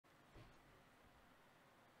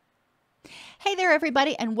Hey there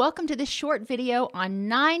everybody, and welcome to this short video on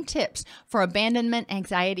 9 tips for abandonment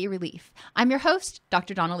anxiety relief. I'm your host,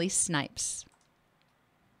 Dr. Elise Snipes.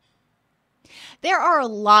 There are a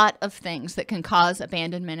lot of things that can cause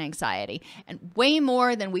abandonment anxiety, and way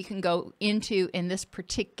more than we can go into in this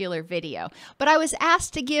particular video. But I was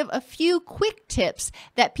asked to give a few quick tips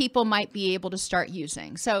that people might be able to start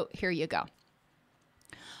using. So here you go.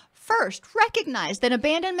 First, recognize that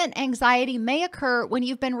abandonment anxiety may occur when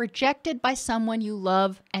you've been rejected by someone you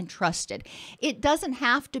love and trusted. It doesn't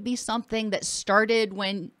have to be something that started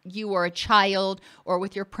when you were a child or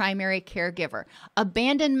with your primary caregiver.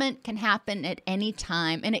 Abandonment can happen at any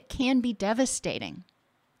time, and it can be devastating.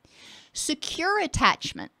 Secure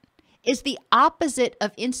attachment is the opposite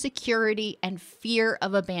of insecurity and fear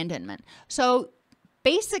of abandonment. So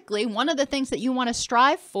basically, one of the things that you want to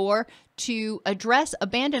strive for to address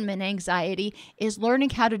abandonment anxiety is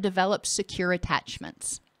learning how to develop secure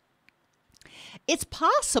attachments. It's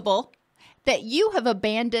possible that you have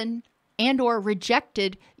abandoned and/or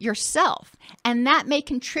rejected yourself, and that may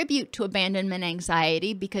contribute to abandonment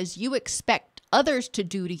anxiety because you expect others to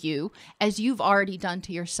do to you as you've already done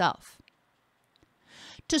to yourself.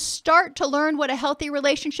 To start to learn what a healthy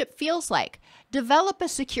relationship feels like, develop a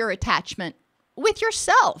secure attachment with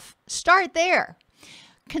yourself. Start there.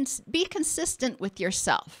 Be consistent with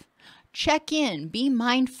yourself. Check in. Be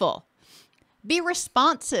mindful. Be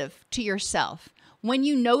responsive to yourself. When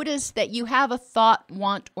you notice that you have a thought,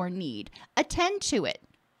 want, or need, attend to it.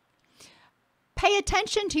 Pay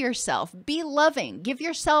attention to yourself. Be loving. Give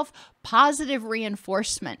yourself positive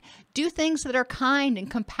reinforcement. Do things that are kind and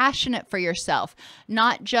compassionate for yourself,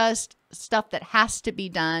 not just stuff that has to be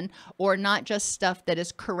done or not just stuff that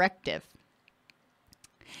is corrective.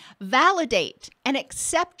 Validate and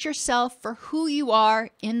accept yourself for who you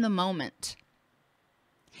are in the moment.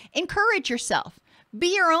 Encourage yourself.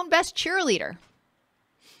 Be your own best cheerleader.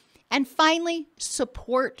 And finally,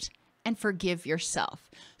 support and forgive yourself.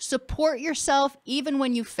 Support yourself even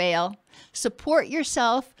when you fail. Support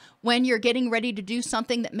yourself when you're getting ready to do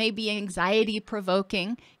something that may be anxiety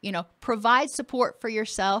provoking. Provide support for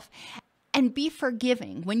yourself and be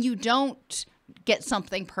forgiving when you don't get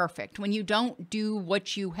something perfect, when you don't do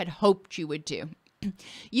what you had hoped you would do.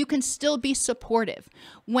 You can still be supportive.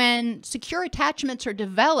 When secure attachments are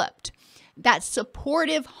developed, that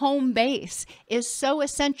supportive home base is so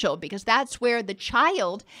essential because that's where the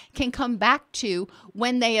child can come back to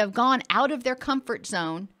when they have gone out of their comfort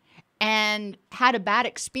zone and had a bad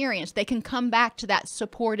experience. They can come back to that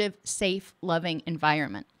supportive, safe, loving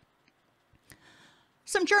environment.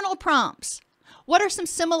 Some journal prompts. What are some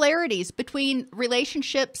similarities between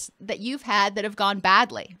relationships that you've had that have gone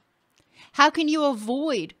badly? How can you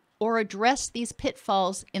avoid or address these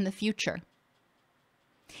pitfalls in the future?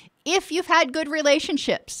 If you've had good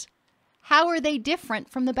relationships, how are they different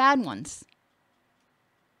from the bad ones?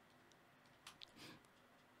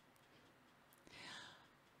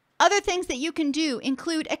 Other things that you can do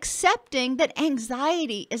include accepting that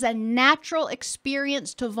anxiety is a natural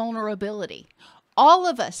experience to vulnerability. All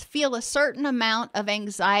of us feel a certain amount of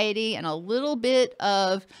anxiety and a little bit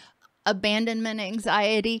of abandonment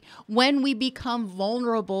anxiety when we become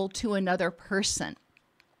vulnerable to another person.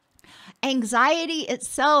 Anxiety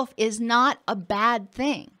itself is not a bad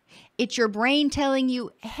thing. It's your brain telling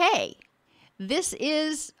you, hey, this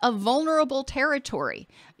is a vulnerable territory.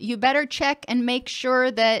 You better check and make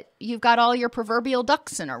sure that you've got all your proverbial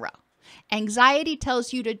ducks in a row. Anxiety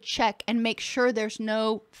tells you to check and make sure there's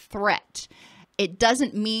no threat. It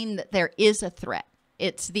doesn't mean that there is a threat.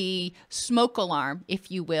 It's the smoke alarm, if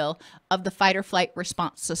you will, of the fight or flight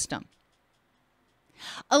response system.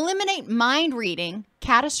 Eliminate mind reading,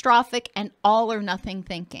 catastrophic, and all or nothing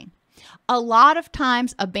thinking. A lot of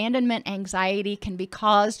times, abandonment anxiety can be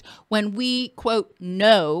caused when we, quote,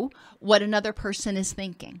 know what another person is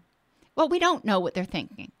thinking. Well, we don't know what they're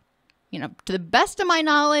thinking. To the best of my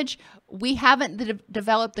knowledge, we haven't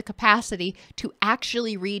developed the capacity to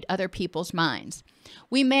actually read other people's minds.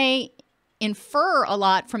 We may infer a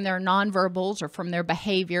lot from their nonverbals or from their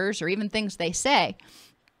behaviors or even things they say,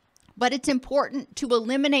 but it's important to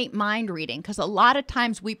eliminate mind reading because a lot of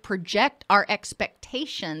times we project our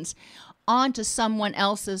expectations onto someone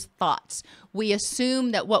else's thoughts. We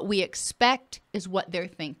assume that what we expect is what they're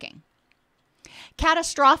thinking.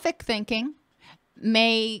 Catastrophic thinking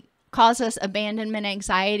may cause us abandonment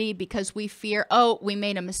anxiety because we fear, oh, we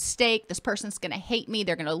made a mistake. This person's going to hate me.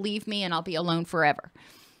 They're going to leave me and I'll be alone forever.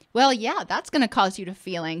 Well, yeah, that's going to cause you to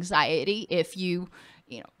feel anxiety if you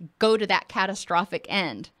go to that catastrophic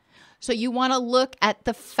end. So you want to look at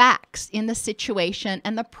the facts in the situation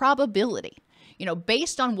and the probability.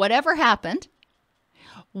 Based on whatever happened,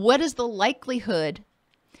 What is the likelihood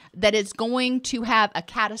that it's going to have a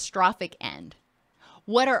catastrophic end?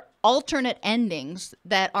 What are alternate endings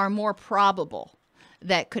that are more probable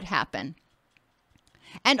that could happen?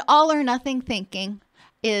 And all or nothing thinking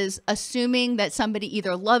is assuming that somebody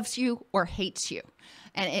either loves you or hates you.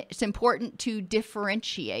 And it's important to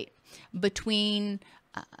differentiate between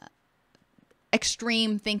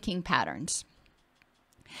extreme thinking patterns.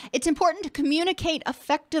 It's important to communicate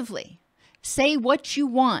effectively. Say what you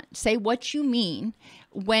want. Say what you mean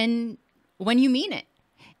when you mean it.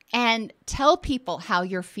 And tell people how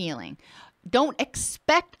you're feeling. Don't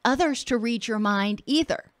expect others to read your mind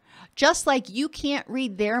either. Just like you can't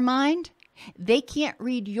read their mind, they can't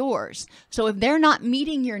read yours. So if they're not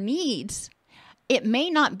meeting your needs, it may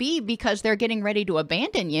not be because they're getting ready to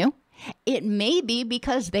abandon you. It may be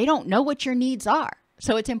because they don't know what your needs are.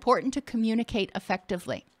 So it's important to communicate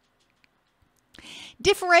effectively.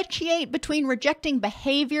 Differentiate between rejecting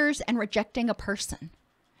behaviors and rejecting a person.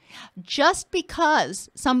 Just because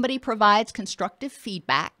somebody provides constructive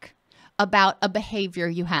feedback about a behavior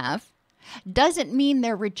you have doesn't mean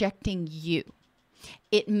they're rejecting you.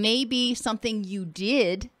 It may be something you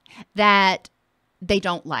did that they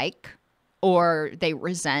don't like or they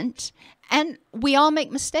resent, and we all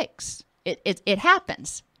make mistakes. It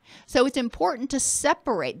happens. So it's important to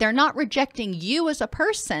separate. They're not rejecting you as a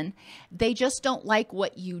person. They just don't like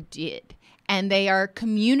what you did. And they are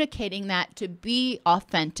communicating that to be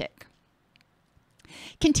authentic.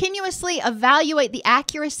 Continuously evaluate the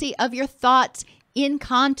accuracy of your thoughts in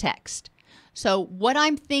context. So what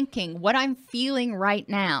I'm thinking, what I'm feeling right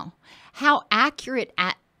now, how accurate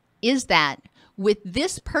is that with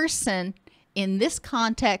this person in this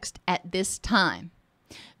context at this time?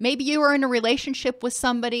 Maybe you were in a relationship with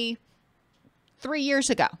somebody 3 years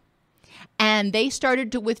ago and they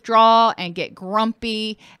started to withdraw and get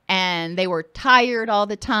grumpy and they were tired all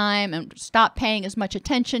the time and stopped paying as much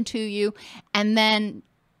attention to you, and then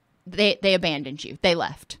they abandoned you. They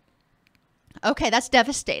left. Okay, that's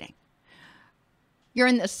devastating. You're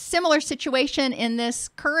in a similar situation in this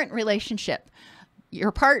current relationship.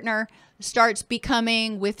 Your partner starts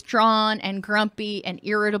becoming withdrawn and grumpy and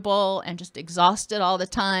irritable and just exhausted all the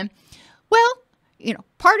time. Well,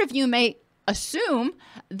 part of you may assume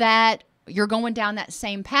that you're going down that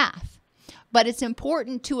same path, but it's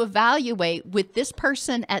important to evaluate with this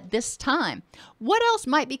person at this time, what else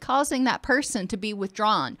might be causing that person to be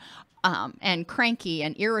withdrawn and cranky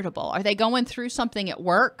and irritable? Are they going through something at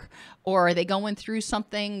work, or are they going through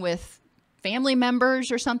something with family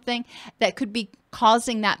members or something that could be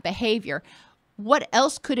causing that behavior? What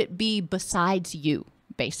else could it be besides you,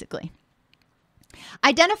 basically?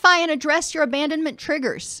 Identify and address your abandonment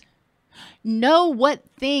triggers. Know what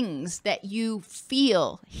things that you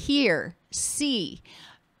feel, hear, see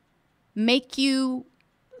make you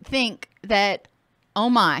think that, oh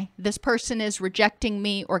my, this person is rejecting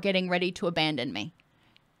me or getting ready to abandon me.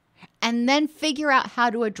 And then figure out how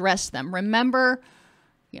to address them. Remember,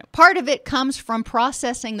 part of it comes from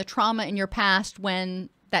processing the trauma in your past when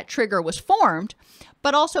that trigger was formed,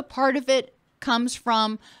 but also part of it comes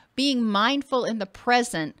from being mindful in the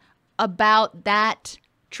present about that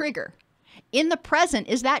trigger. In the present,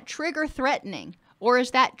 is that trigger threatening, or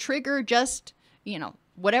is that trigger just,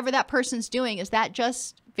 whatever that person's doing, is that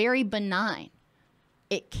just very benign?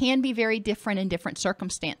 It can be very different in different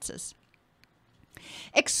circumstances.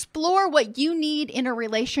 Explore what you need in a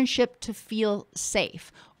relationship to feel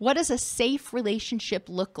safe. What does a safe relationship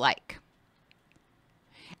look like?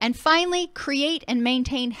 And finally, create and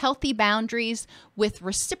maintain healthy boundaries with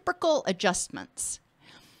reciprocal adjustments.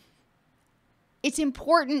 It's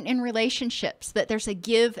important in relationships that there's a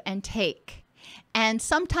give and take. And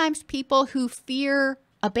sometimes people who fear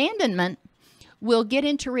abandonment will get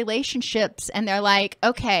into relationships and they're like,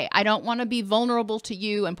 okay, I don't want to be vulnerable to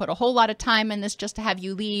you and put a whole lot of time in this just to have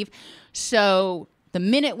you leave. So the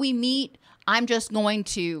minute we meet, I'm just going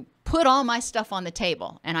to put all my stuff on the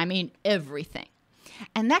table. And I mean everything.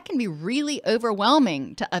 And that can be really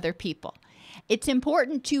overwhelming to other people. It's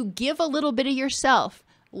important to give a little bit of yourself.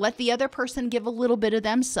 Let the other person give a little bit of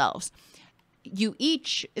themselves. You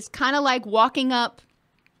each, it's kind of like walking up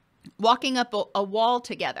a wall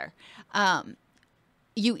together.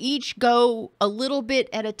 You each go a little bit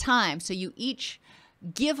at a time. So you each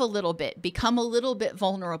give a little bit, become a little bit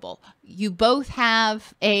vulnerable. You both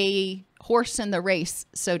have a horse in the race,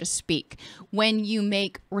 so to speak, when you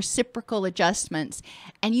make reciprocal adjustments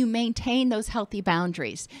and you maintain those healthy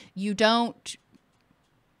boundaries. You don't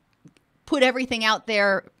put everything out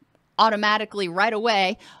there automatically right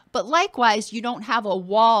away, but likewise, you don't have a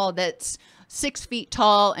wall that's 6 feet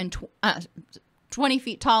tall and 20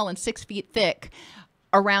 feet tall and 6 feet thick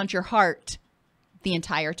around your heart the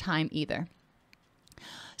entire time either.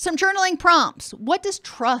 Some journaling prompts. What does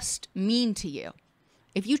trust mean to you?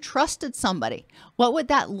 If you trusted somebody, what would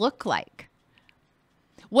that look like?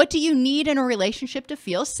 What do you need in a relationship to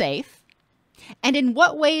feel safe? And in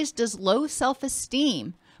what ways does low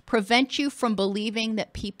self-esteem prevent you from believing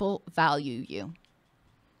that people value you?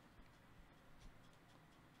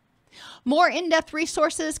 More in-depth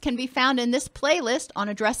resources can be found in this playlist on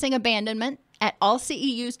addressing abandonment at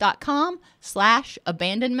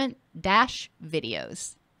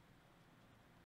allceus.com/abandonment-videos.